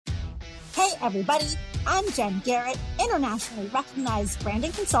Hey everybody, I'm Jen Garrett, internationally recognized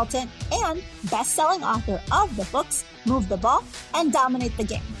branding consultant and best-selling author of the books Move the Ball and Dominate the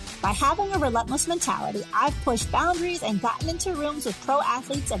Game. By having a relentless mentality, I've pushed boundaries and gotten into rooms with pro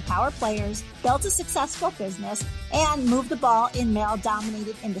athletes and power players, built a successful business, and moved the ball in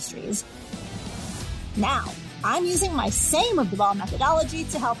male-dominated industries. Now, I'm using my same Move the Ball methodology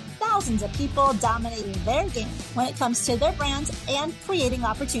to help thousands of people dominate their game when it comes to their brands and creating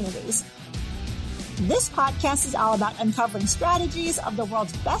opportunities. This podcast is all about uncovering strategies of the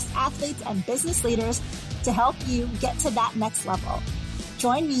world's best athletes and business leaders to help you get to that next level.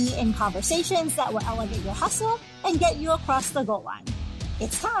 Join me in conversations that will elevate your hustle and get you across the goal line.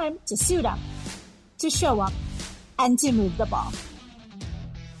 It's time to suit up, to show up, and to move the ball.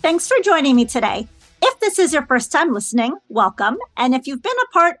 Thanks for joining me today. If this is your first time listening, welcome. And if you've been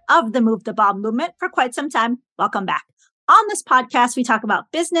a part of the Move the Ball movement for quite some time, welcome back. On this podcast, we talk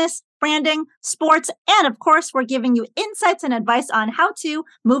about business, branding, sports, and of course, we're giving you insights and advice on how to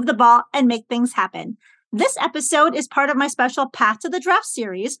move the ball and make things happen. This episode is part of my special Path to the Draft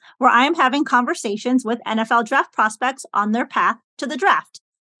series, where I am having conversations with NFL draft prospects on their path to the draft.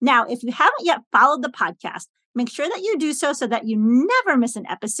 Now, if you haven't yet followed the podcast, make sure that you do so that you never miss an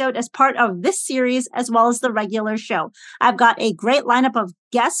episode as part of this series, as well as the regular show. I've got a great lineup of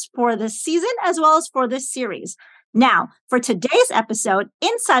guests for this season, as well as for this series. Now, for today's episode,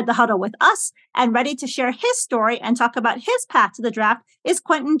 inside the huddle with us and ready to share his story and talk about his path to the draft is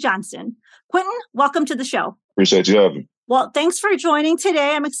Quentin Johnston. Quentin, welcome to the show. Appreciate you having me. Well, thanks for joining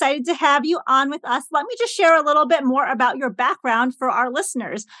today. I'm excited to have you on with us. Let me just share a little bit more about your background for our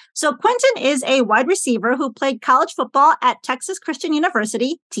listeners. So Quentin is a wide receiver who played college football at Texas Christian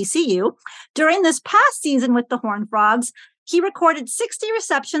University, TCU. During this past season with the Horned Frogs, he recorded 60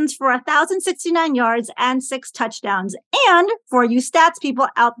 receptions for 1,069 yards and 6 touchdowns. And for you stats people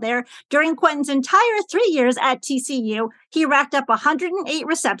out there, during Quentin's entire 3 years at TCU, he racked up 108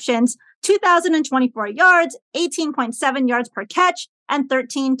 receptions, 2,024 yards, 18.7 yards per catch, and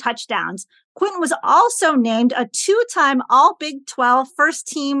 13 touchdowns. Quentin was also named a 2-time All-Big 12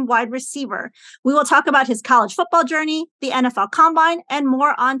 first-team wide receiver. We will talk about his college football journey, the NFL Combine, and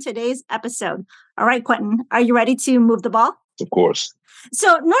more on today's episode. All right, Quentin, are you ready to move the ball? Of course. So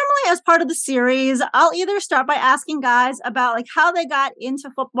normally as part of the series, I'll either start by asking guys about how they got into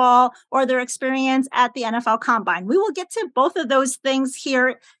football or their experience at the NFL Combine. We will get to both of those things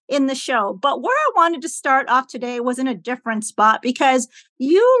here in the show. But where I wanted to start off today was in a different spot because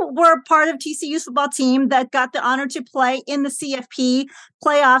you were part of TCU's football team that got the honor to play in the CFP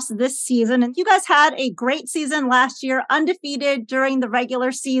playoffs this season. And you guys had a great season last year, undefeated during the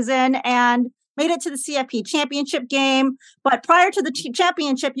regular season and made it to the CFP championship game. But prior to the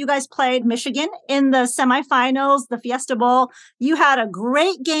championship, you guys played Michigan in the semifinals, the Fiesta Bowl. You had a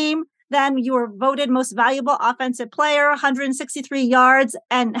great game. Then you were voted most valuable offensive player, 163 yards,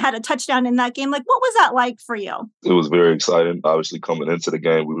 and had a touchdown in that game. What was that like for you? It was very exciting. Obviously, coming into the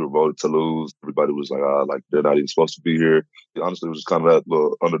game, we were voted to lose. Everybody was like, they're not even supposed to be here. Honestly, it was just kind of that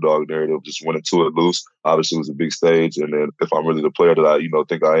little underdog narrative, just went into it loose. Obviously, it was a big stage. And then if I'm really the player that I,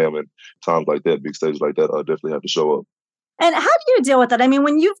 think I am, in times like that, big stages like that, I definitely have to show up. And how do you deal with that? I mean,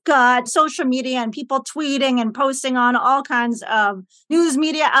 when you've got social media and people tweeting and posting on all kinds of news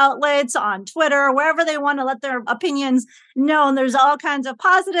media outlets, on Twitter, wherever they want to let their opinions known, there's all kinds of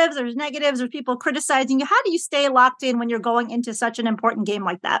positives, there's negatives, there's people criticizing you. How do you stay locked in when you're going into such an important game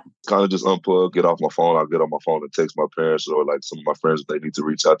like that? Kind of just unplug, get off my phone. I'll get on my phone and text my parents or some of my friends if they need to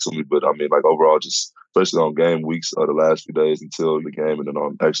reach out to me. But overall, just especially on game weeks or the last few days until the game and then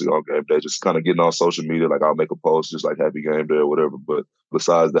on game day, just kind of getting on social media. I'll make a post just happy game day or whatever. But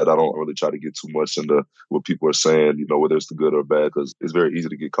besides that, I don't really try to get too much into what people are saying, whether it's the good or bad, because it's very easy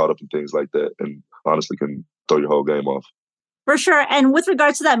to get caught up in things like that and honestly can throw your whole game off. For sure. And with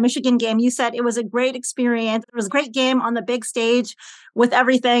regards to that Michigan game, you said it was a great experience. It was a great game on the big stage with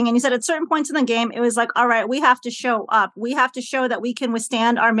everything. And you said at certain points in the game, it was all right, we have to show up. We have to show that we can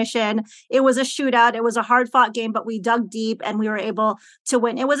withstand our mission. It was a shootout. It was a hard fought game, but we dug deep and we were able to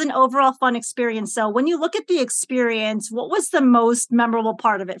win. It was an overall fun experience. So when you look at the experience, what was the most memorable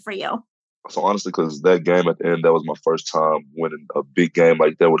part of it for you? So honestly, because that game at the end, that was my first time winning a big game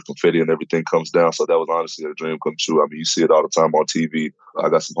like that where the confetti and everything comes down. So that was honestly a dream come true. I mean, you see it all the time on TV. I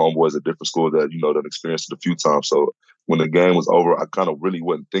got some homeboys at different schools that, that experienced it a few times. So when the game was over, I kind of really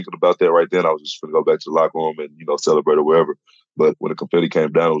wasn't thinking about that right then. I was just going to go back to the locker room and, celebrate or wherever. But when the confetti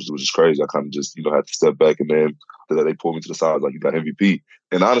came down, it was just crazy. I kind of just, had to step back, and then they pulled me to the side like, you got MVP.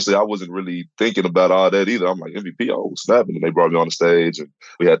 And honestly, I wasn't really thinking about all that either. I'm like, MVP, oh, snap. And they brought me on the stage, and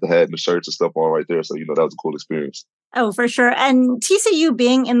we had the hat and the shirts and stuff on right there. So, that was a cool experience. Oh, for sure. And TCU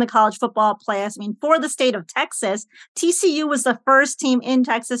being in the college football playoffs, for the state of Texas, TCU was the first team in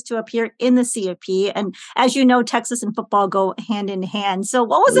Texas to appear in the CFP. And as you know, Texas and football go hand in hand. So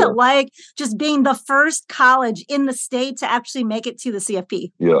what was it like just being the first college in the state to actually make it to the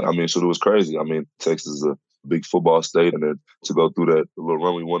CFP? Yeah, so it was crazy. Texas is a big football state, and then to go through that little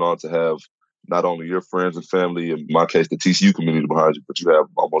run we went on to have not only your friends and family, in my case, the TCU community behind you, but you have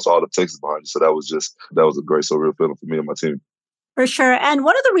almost all of Texas behind you. So that was a great, surreal feeling for me and my team. For sure. And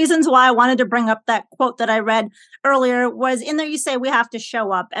one of the reasons why I wanted to bring up that quote that I read earlier was in there you say we have to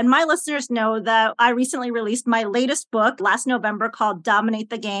show up. And my listeners know that I recently released my latest book last November called Dominate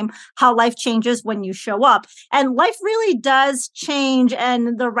the Game, How Life Changes When You Show Up. And life really does change,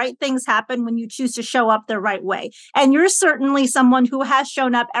 and the right things happen when you choose to show up the right way. And you're certainly someone who has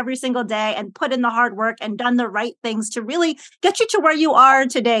shown up every single day and put in the hard work and done the right things to really get you to where you are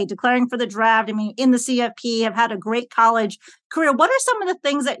today, declaring for the draft. In the CFP, have had a great college career. What are some of the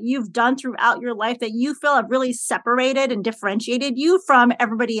things that you've done throughout your life that you feel have really separated and differentiated you from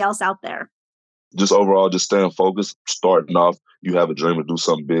everybody else out there? Just overall, just staying focused. Starting off, you have a dream to do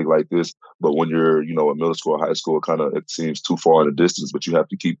something big like this, but when you're, in middle school or high school, it seems too far in the distance, but you have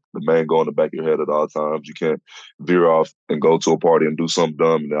to keep the main goal in the back of your head at all times. You can't veer off and go to a party and do something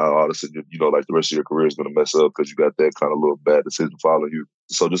dumb, and now all of a sudden, like the rest of your career is going to mess up because you got that kind of little bad decision following you.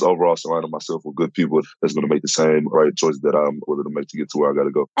 So just overall surrounding myself with good people that's going to make the same right choices that I'm willing to make to get to where I got to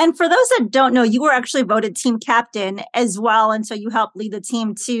go. And for those that don't know, you were actually voted team captain as well. And so you helped lead the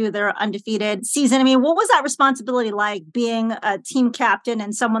team to their undefeated season. What was that responsibility like, being a team captain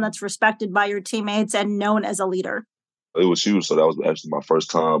and someone that's respected by your teammates and known as a leader? It was huge. So that was actually my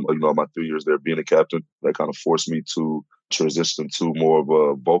first time, my 3 years there being a captain. That kind of forced me to transition to more of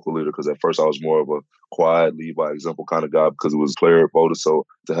a vocal leader, because at first I was more of a quiet, lead by example kind of guy because it was player voted. So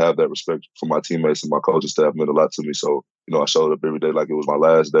to have that respect from my teammates and my coaching staff meant a lot to me. So, I showed up every day like it was my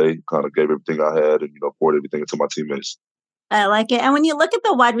last day, kind of gave everything I had and, poured everything into my teammates. I like it. And when you look at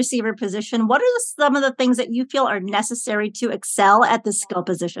the wide receiver position, what are some of the things that you feel are necessary to excel at this skill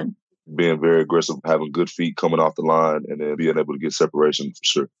position? Being very aggressive, having good feet coming off the line, and then being able to get separation for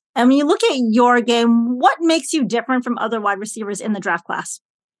sure. And when you look at your game, what makes you different from other wide receivers in the draft class?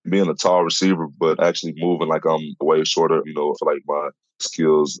 Being a tall receiver, but actually moving like I'm way shorter, I feel like my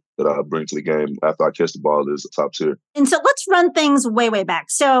skills that I bring to the game after I catch the ball is top tier. And so let's run things way, way back.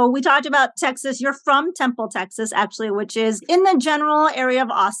 So we talked about Texas. You're from Temple, Texas, actually, which is in the general area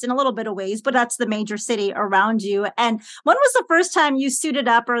of Austin, a little bit of ways, but that's the major city around you. And when was the first time you suited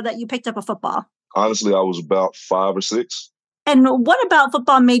up or that you picked up a football? Honestly, I was about 5 or 6. And what about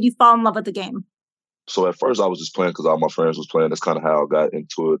football made you fall in love with the game? So at first I was just playing because all my friends was playing. That's kind of how I got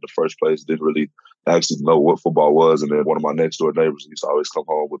into it in the first place. Didn't really actually know what football was. And then one of my next door neighbors used to always come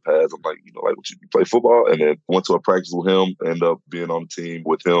home with pads. I'm like, what, you play football? And then went to a practice with him, ended up being on the team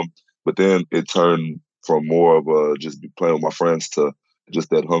with him. But then it turned from more of a just playing with my friends to just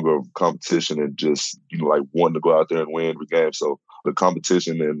that hunger of competition and just, wanting to go out there and win every game. So the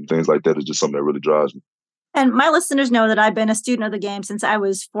competition and things like that is just something that really drives me. And my listeners know that I've been a student of the game since I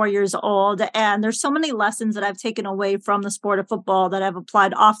was 4 years old. And there's so many lessons that I've taken away from the sport of football that I've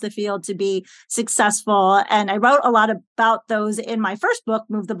applied off the field to be successful. And I wrote a lot about those in my first book,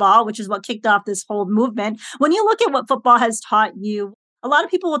 Move the Ball, which is what kicked off this whole movement. When you look at what football has taught you, a lot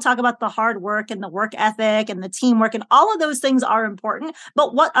of people will talk about the hard work and the work ethic and the teamwork, and all of those things are important.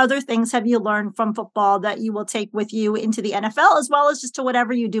 But what other things have you learned from football that you will take with you into the NFL, as well as just to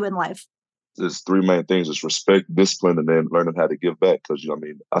whatever you do in life? There's 3 main things: it's respect, discipline, and then learning how to give back. Because,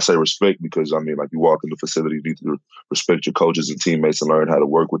 I say respect because, like you walk in the facility, you need to respect your coaches and teammates and learn how to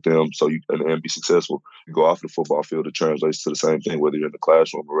work with them so you can be successful. You go off the football field, it translates to the same thing, whether you're in the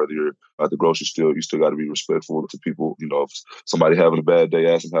classroom or whether you're at the grocery store. You still got to be respectful to people. If somebody having a bad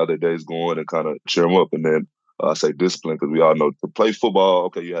day, ask them how their day's going and kind of cheer them up. And then I say discipline because we all know to play football,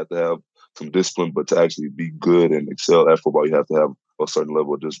 okay, you have to have some discipline, but to actually be good and excel at football, you have to have a certain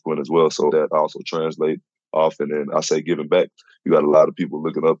level of discipline as well. So that also translates off. And then I say giving back. You got a lot of people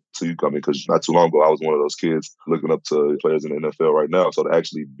looking up to you coming, because not too long ago, I was one of those kids looking up to players in the NFL right now. So to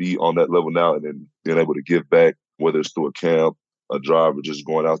actually be on that level now and then being able to give back, whether it's through a camp, a drive or just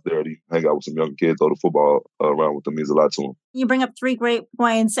going out there to hang out with some young kids, throw the football around with them means a lot to them. You bring up three great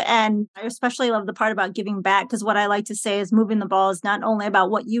points, and I especially love the part about giving back, because what I like to say is moving the ball is not only about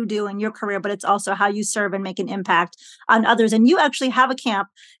what you do in your career, but it's also how you serve and make an impact on others. And you actually have a camp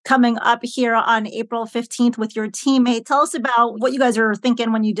coming up here on April 15th with your teammate. Tell us about what you guys were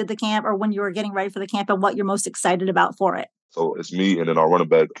thinking when you did the camp or when you were getting ready for the camp and what you're most excited about for it. So it's me and then our running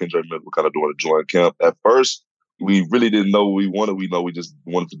back, Kendra Miller, we're kind of doing a joint camp. At first, we really didn't know what we wanted. We just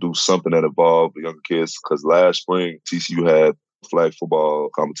wanted to do something that involved the younger kids because last spring, TCU had flag football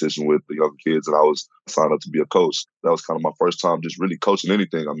competition with the younger kids, and I was signed up to be a coach. That was kind of my first time just really coaching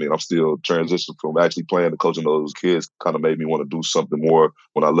anything. I mean, I'm still transitioning from actually playing to coaching those kids. Kind of made me want to do something more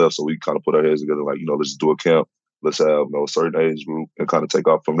when I left. So we kind of put our heads together, like, let's just do a camp. Let's have a certain age group and kind of take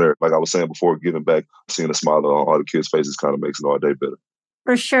off from there. Like I was saying before, giving back, seeing a smile on all the kids' faces kind of makes it all day better.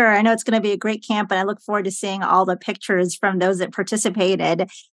 For sure. I know it's going to be a great camp, and I look forward to seeing all the pictures from those that participated.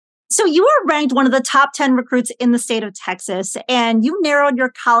 So you were ranked one of the top 10 recruits in the state of Texas, and you narrowed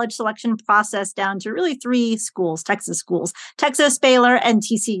your college selection process down to really three schools, Texas, Baylor, and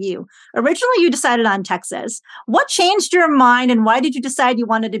TCU. Originally, you decided on Texas. What changed your mind, and why did you decide you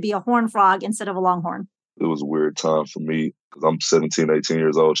wanted to be a Horned Frog instead of a Longhorn? It was a weird time for me because I'm 17, 18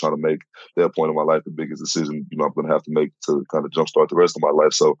 years old trying to make that point in my life the biggest decision, I'm going to have to make to kind of jumpstart the rest of my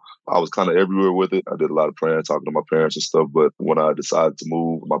life. So I was kind of everywhere with it. I did a lot of praying, talking to my parents and stuff. But when I decided to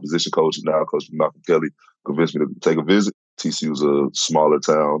move, my position coach, now Coach Malcolm Kelly, convinced me to take a visit. TCU is a smaller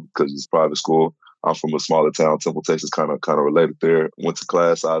town because it's a private school. I'm from a smaller town, Temple, Texas, kind of related there. Went to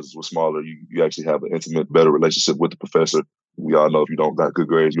class sizes were smaller. You actually have an intimate, better relationship with the professor. We all know if you don't got good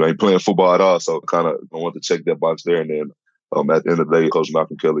grades, you ain't playing football at all. So kind of I want to check that box there. And then at the end of the day, Coach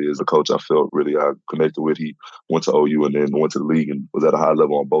Malcolm Kelly is a coach I felt really I connected with. He went to OU and then went to the league and was at a high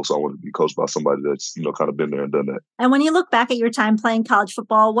level on both. So I wanted to be coached by somebody that's, kind of been there and done that. And when you look back at your time playing college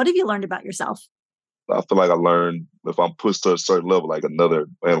football, what have you learned about yourself? I feel like I learned if I'm pushed to a certain level, like another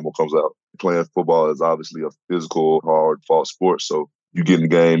animal comes out. Playing football is obviously a physical, hard-fought sport. So you get in the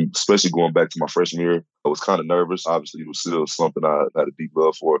game, especially going back to my freshman year, I was kind of nervous. Obviously, it was still something I had a deep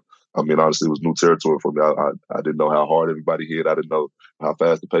love for. I mean, honestly, it was new territory for me. I didn't know how hard everybody hit. I didn't know how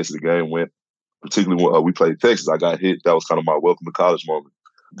fast the pace of the game went. Particularly when we played Texas, I got hit. That was kind of my welcome to college moment.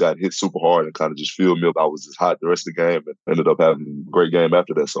 Got hit super hard and kind of just filled me up. I was just hot the rest of the game and ended up having a great game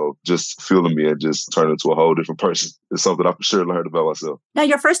after that. So just feeling me and just turning into a whole different person is something I for sure learned about myself. Now,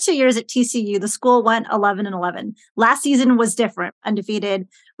 your first 2 years at TCU, the school went 11-11. Last season was different, undefeated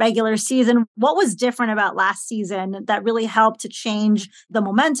regular season. What was different about last season that really helped to change the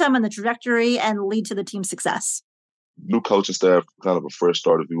momentum and the trajectory and lead to the team's success? New coaching staff, kind of a fresh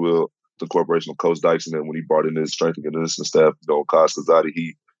start, if you will. The incorporation of Coach Dykes, and then when he brought in his strength and conditioning staff, Kaz Kazadi,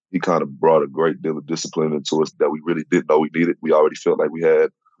 he kind of brought a great deal of discipline into us that we really didn't know we needed. We already felt like we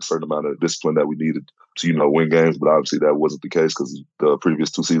had a certain amount of discipline that we needed to, win games, but obviously that wasn't the case because the previous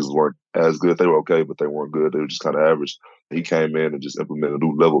 2 seasons weren't as good. They were okay, but they weren't good. They were just kind of average. He came in and just implemented a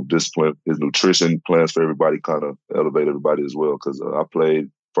new level of discipline. His nutrition plans for everybody kind of elevated everybody as well because I played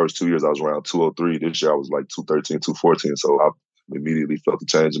first 2 years, I was around 203. This year I was like 213, 214. So I immediately felt the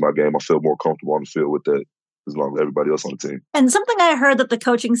change in my game. I felt more comfortable on the field with that as long as everybody else on the team. And something I heard that the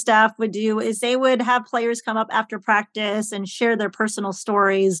coaching staff would do is they would have players come up after practice and share their personal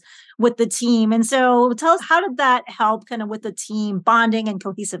stories with the team. And so tell us, how did that help kind of with the team bonding and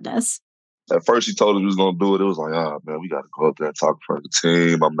cohesiveness? At first, he told us he was going to do it. It was like, man, we got to go up there and talk in front of the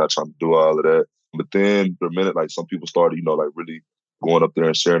team. I'm not trying to do all of that. But then for a minute, like some people started, really going up there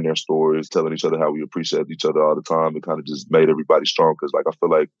and sharing their stories, telling each other how we appreciate each other all the time. It kind of just made everybody strong because, I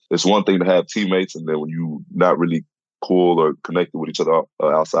feel like it's one thing to have teammates, and then when you not really cool or connected with each other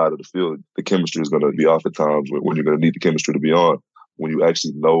outside of the field, the chemistry is going to be off at times when you're going to need the chemistry to be on. When you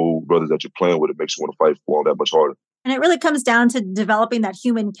actually know brothers that you're playing with, it makes you want to fight for them that much harder. And it really comes down to developing that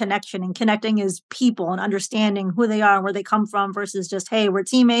human connection and connecting as people and understanding who they are and where they come from versus just, hey, we're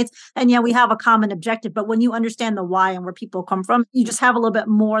teammates. And yeah, we have a common objective. But when you understand the why and where people come from, you just have a little bit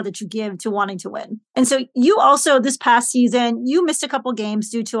more that you give to wanting to win. And so you also, this past season, you missed a couple games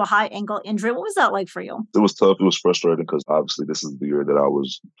due to a high ankle injury. What was that like for you? It was tough. It was frustrating because obviously this is the year that I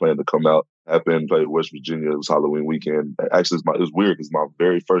was planning to come out. Happened, played West Virginia. It was Halloween weekend. Actually, it was weird because my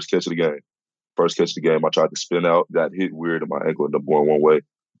very first catch of the game. First catch of the game, I tried to spin out, got hit weird, and my ankle ended up going one way.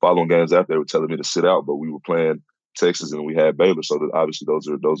 Following games after, they were telling me to sit out, but we were playing Texas and we had Baylor, so that obviously those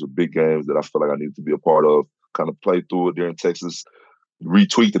are big games that I feel like I needed to be a part of. Kind of played through it during Texas,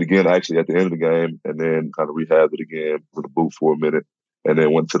 retweaked it again actually at the end of the game, and then kind of rehabbed it again in the boot for a minute, and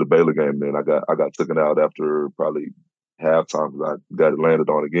then went to the Baylor game. And then I got taken out after probably halftime because I got it landed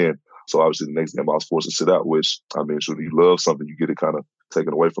on again. So obviously the next game I was forced to sit out, which, I mean, should you love something, you get it kind of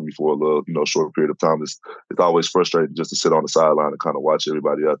taken away from you for a little, short period of time. It's always frustrating just to sit on the sideline and kind of watch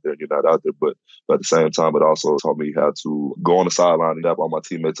everybody out there and you're not out there. But at the same time, it also taught me how to go on the sideline and have all my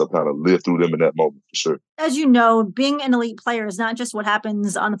teammates up, kind of live through them in that moment for sure. As you know, being an elite player is not just what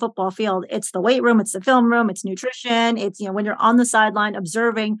happens on the football field. It's the weight room, it's the film room, it's nutrition. It's, when you're on the sideline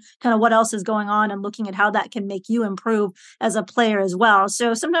observing kind of what else is going on and looking at how that can make you improve as a player as well.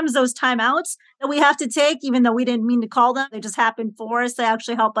 So sometimes those timeouts that we have to take, even though we didn't mean to call them, they just happen for us. They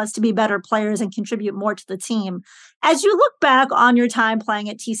actually help us to be better players and contribute more to the team. As you look back on your time playing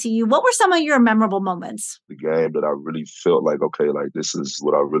at TCU, what were some of your memorable moments? The game that I really felt like, okay, like this is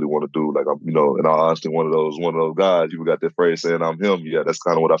what I really want to do. Like I'm, in all honesty, one of those guys. People got that phrase saying I'm him. Yeah, that's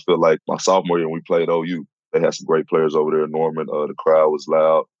kind of what I feel like. My sophomore year when we played OU, they had some great players over there in Norman. The crowd was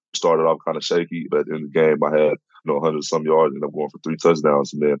loud. Started off kind of shaky, but in the game I had 100 some yards, ended up going for 3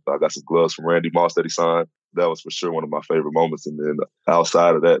 touchdowns, and then I got some gloves from Randy Moss that he signed. That was for sure one of my favorite moments. And then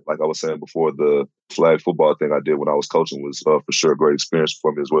outside of that, like I was saying before, the flag football thing I did when I was coaching was for sure a great experience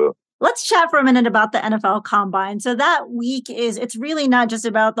for me as well. Let's chat for a minute about the NFL Combine. So that week it's really not just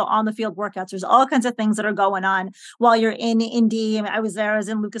about the on-the-field workouts. There's all kinds of things that are going on while you're in Indy. I was there, I was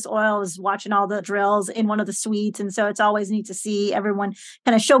in Lucas Oil, I was watching all the drills in one of the suites. And so it's always neat to see everyone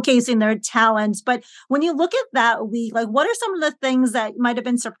kind of showcasing their talents. But when you look at that week, like what are some of the things that might have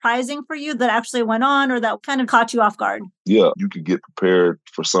been surprising for you that actually went on or that kind of caught you off guard? Yeah, you can get prepared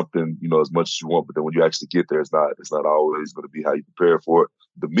for something, as much as you want, but then when you actually get there, it's not always going to be how you prepare for it.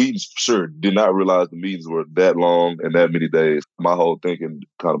 The meetings, for sure, did not realize the meetings were that long and that many days. My whole thinking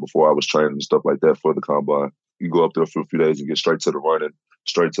kind of before I was training and stuff like that for the combine, you go up there for a few days and get straight to the running,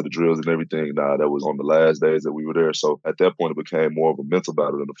 straight to the drills and everything. Nah, that was on the last days that we were there. So at that point, it became more of a mental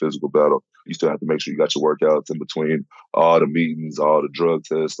battle than a physical battle. You still have to make sure you got your workouts in between all the meetings, all the drug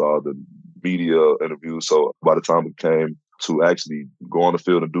tests, all the media interviews. So by the time it came to actually go on the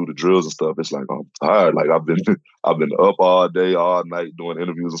field and do the drills and stuff, it's like I'm tired. Like I've been up all day, all night doing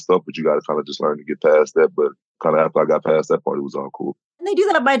interviews and stuff, but you got to kind of just learn to get past that. But kind of after I got past that part, it was all cool. And they do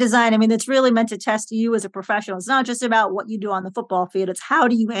that by design. I mean, it's really meant to test you as a professional. It's not just about what you do on the football field. It's how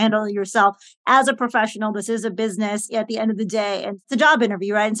do you handle yourself as a professional? This is a business at the end of the day, and it's a job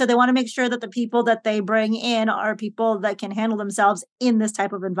interview, right? And so they want to make sure that the people that they bring in are people that can handle themselves in this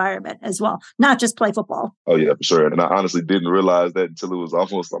type of environment as well, not just play football. Oh, yeah, for sure. And I honestly didn't realize that until it was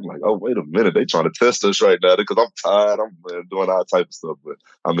almost, I'm like, oh, wait a minute. They trying to test us right now because I'm tired. I'm doing all type of stuff. But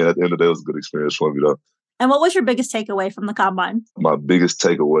I mean, at the end of the day, it was a good experience for me, though. And what was your biggest takeaway from the combine? My biggest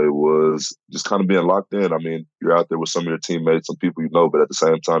takeaway was just kind of being locked in. I mean, you're out there with some of your teammates, some people you know, but at the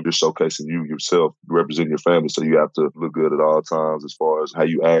same time, you're showcasing you yourself, you represent your family. So you have to look good at all times as far as how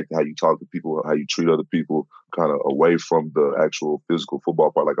you act, how you talk to people, how you treat other people, kind of away from the actual physical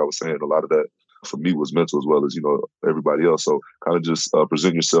football part. Like I was saying, a lot of that for me was mental as well as, everybody else. So kind of just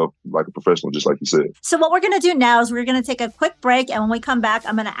present yourself like a professional, just like you said. So what we're going to do now is we're going to take a quick break. And when we come back,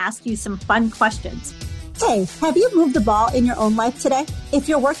 I'm going to ask you some fun questions. Hey, have you moved the ball in your own life today? If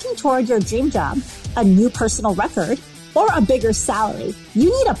you're working toward your dream job, a new personal record, or a bigger salary, you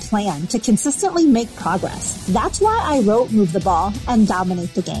need a plan to consistently make progress. That's why I wrote Move the Ball and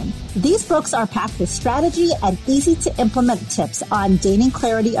Dominate the Game. These books are packed with strategy and easy to implement tips on gaining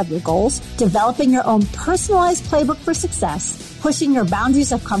clarity of your goals, developing your own personalized playbook for success, pushing your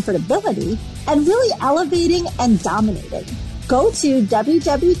boundaries of comfortability, and really elevating and dominating. Go to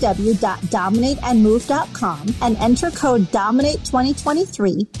www.dominateandmove.com and enter code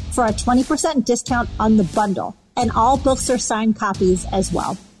DOMINATE2023 for a 20% discount on the bundle. And all books are signed copies as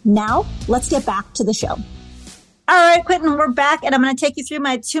well. Now, let's get back to the show. All right, Quentin, we're back, and I'm going to take you through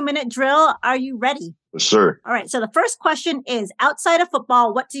my 2-minute drill. Are you ready? Sure. All right, so the first question is, outside of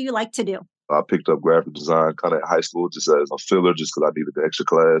football, what do you like to do? I picked up graphic design kind of in high school just as a filler, just because I needed the extra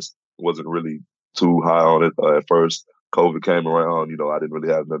class. Wasn't really too high on it at first. COVID came around, I didn't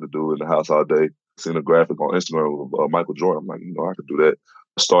really have nothing to do in the house all day. Seen a graphic on Instagram of Michael Jordan. I'm like, I could do that.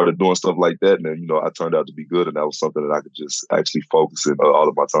 I started doing stuff like that, and then, I turned out to be good, and that was something that I could just actually focus in all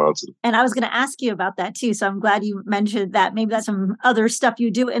of my time to. And I was going to ask you about that too, so I'm glad you mentioned that. Maybe that's some other stuff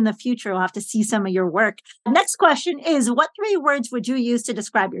you do in the future. We'll have to see some of your work. Next question is, what 3 words would you use to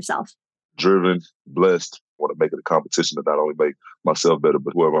describe yourself? Driven, blessed. I want to make it a competition to not only make myself better,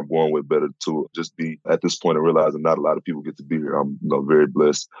 but whoever I'm going with better to just be at this point and realizing not a lot of people get to be here. I'm very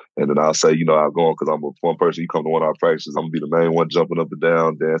blessed. And then I'll say, I'll go on because I'm a fun person. You come to one of our practices, I'm going to be the main one jumping up and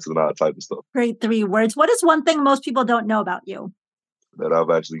down, dancing and all that type of stuff. Great 3 words. What is one thing most people don't know about you? that I've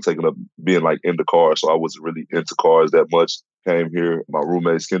actually taken up being like into cars. So I wasn't really into cars that much. Came here, my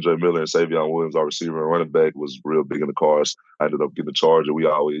roommates, Kendra Miller and Savion Williams, our receiver and running back, was real big into cars. I ended up getting a Charger. We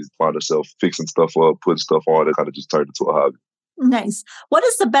always find ourselves fixing stuff up, putting stuff on. It kind of just turned into a hobby. Nice. What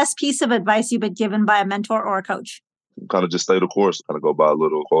is the best piece of advice you've been given by a mentor or a coach? Kind of just stay the course, kind of go by a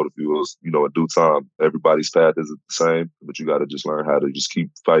little quote, if you will, in due time. Everybody's path isn't the same, but you got to just learn how to just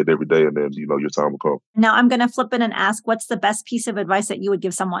keep fighting every day, and then, your time will come. Now I'm going to flip it and ask, what's the best piece of advice that you would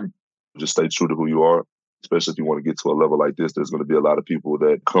give someone? Just stay true to who you are. Especially if you want to get to a level like this, there's going to be a lot of people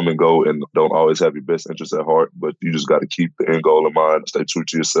that come and go and don't always have your best interests at heart, but you just got to keep the end goal in mind, stay true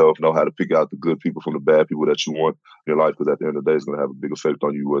to yourself, know how to pick out the good people from the bad people that you want in your life, because at the end of the day, it's going to have a big effect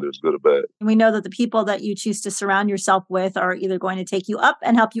on you, whether it's good or bad. And we know that the people that you choose to surround yourself with are either going to take you up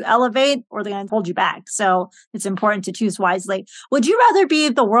and help you elevate, or they're going to hold you back. So it's important to choose wisely. Would you rather be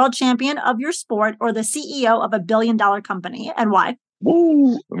the world champion of your sport or the CEO of $1 billion company, and why?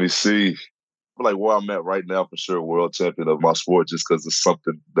 Woo! Let me see. Like where I'm at right now, for sure, world champion of my sport, just because it's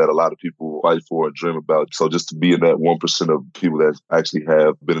something that a lot of people fight for and dream about. So just to be in that 1% of people that actually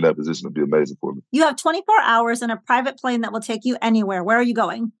have been in that position would be amazing for me. You have 24 hours in a private plane that will take you anywhere. Where are you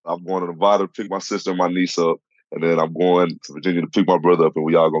going? I'm going to Nevada to pick my sister and my niece up. And then I'm going to Virginia to pick my brother up, and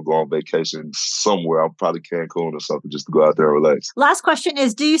we all going to go on vacation somewhere. I'm probably Cancun or something, just to go out there and relax. Last question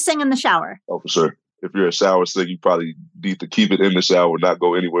is, do you sing in the shower? Oh, for sure. If you're a shower singer, you probably need to keep it in the shower, not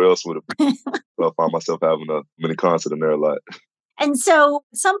go anywhere else with it. So I find myself having a mini concert in there a lot. And so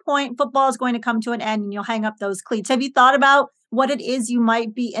at some point, football is going to come to an end and you'll hang up those cleats. Have you thought about what it is you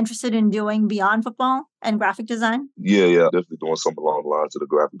might be interested in doing beyond football and graphic design? Yeah. Definitely doing something along the lines of the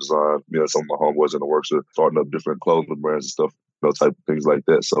graphic design. Some of my homeboys in the works are starting up different clothing brands and stuff, type of things like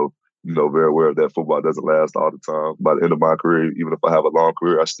that. So, very aware of that football doesn't last all the time. By the end of my career, even if I have a long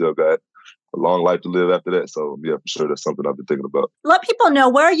career, I still got a long life to live after that. So, yeah, for sure, that's something I've been thinking about. Let people know,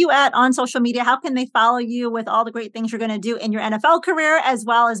 where are you at on social media? How can they follow you with all the great things you're going to do in your NFL career as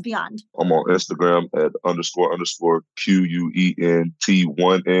well as beyond? I'm on Instagram at __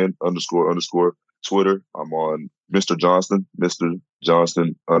 QUENT1N __. Twitter, I'm on Mr. Johnston, Mr.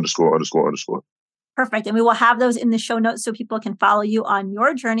 Johnston __. Perfect. And we will have those in the show notes so people can follow you on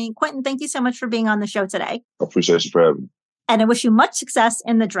your journey. Quentin, thank you so much for being on the show today. I appreciate you for having me. And I wish you much success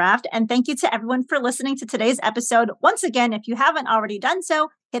in the draft. And thank you to everyone for listening to today's episode. Once again, if you haven't already done so,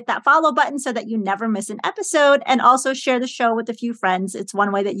 hit that follow button so that you never miss an episode, and also share the show with a few friends. It's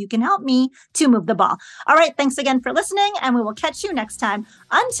one way that you can help me to move the ball. All right. Thanks again for listening, and we will catch you next time.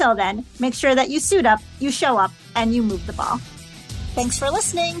 Until then, make sure that you suit up, you show up, and you move the ball. Thanks for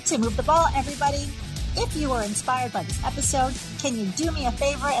listening to Move the Ball, everybody. If you were inspired by this episode, can you do me a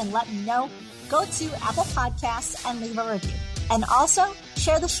favor and let me know? Go to Apple Podcasts and leave a review. And also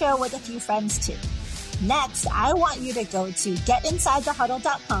share the show with a few friends too. Next, I want you to go to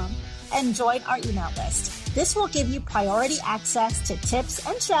getinsidethehuddle.com and join our email list. This will give you priority access to tips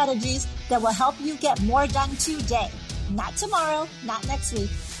and strategies that will help you get more done today. Not tomorrow, not next week,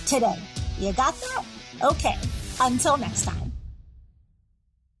 today. You got that? Okay. Until next time.